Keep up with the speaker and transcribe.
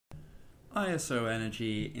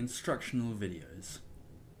isoenergy instructional videos.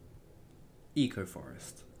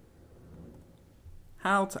 Ecoforest.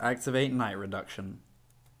 How to activate night reduction.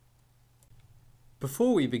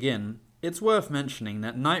 Before we begin, it's worth mentioning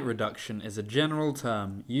that night reduction is a general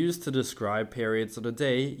term used to describe periods of the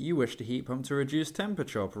day you wish the heat pump to reduce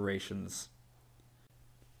temperature operations.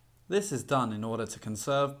 This is done in order to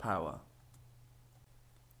conserve power.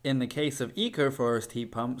 In the case of Ecoforest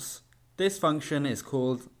heat pumps, this function is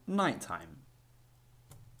called nighttime.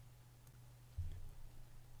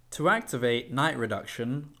 To activate night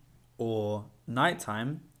reduction, or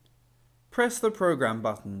nighttime, press the program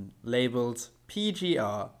button labelled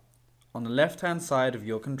PGR on the left-hand side of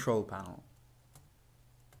your control panel.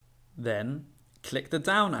 Then, click the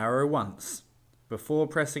down arrow once, before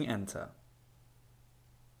pressing enter.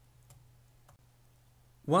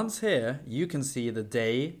 Once here, you can see the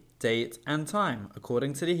day, date and time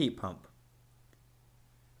according to the heat pump.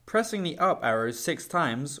 Pressing the up arrow 6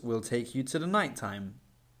 times will take you to the night time.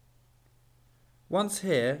 Once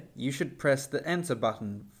here, you should press the enter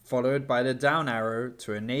button followed by the down arrow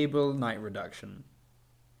to enable night reduction.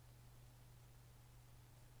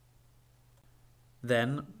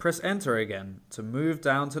 Then press enter again to move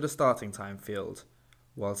down to the starting time field,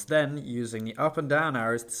 whilst then using the up and down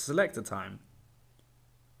arrows to select a time.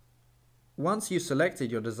 Once you've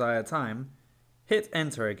selected your desired time, hit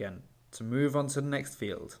enter again to move on to the next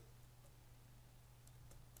field.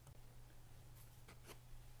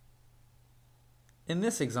 In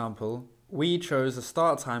this example, we chose a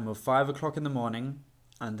start time of 5 o'clock in the morning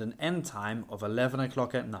and an end time of 11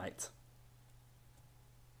 o'clock at night.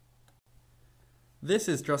 This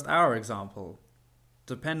is just our example.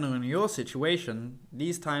 Depending on your situation,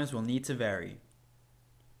 these times will need to vary.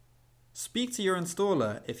 Speak to your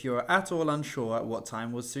installer if you are at all unsure at what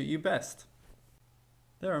time will suit you best.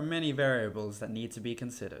 There are many variables that need to be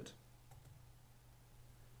considered.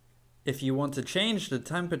 If you want to change the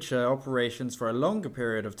temperature operations for a longer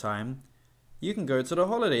period of time, you can go to the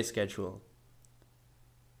holiday schedule.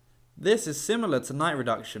 This is similar to night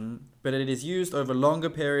reduction, but it is used over longer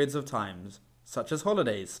periods of times, such as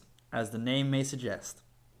holidays, as the name may suggest.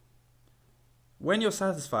 When you're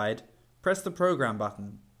satisfied, press the program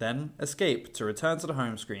button, then escape to return to the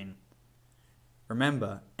home screen.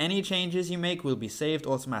 Remember, any changes you make will be saved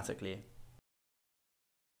automatically.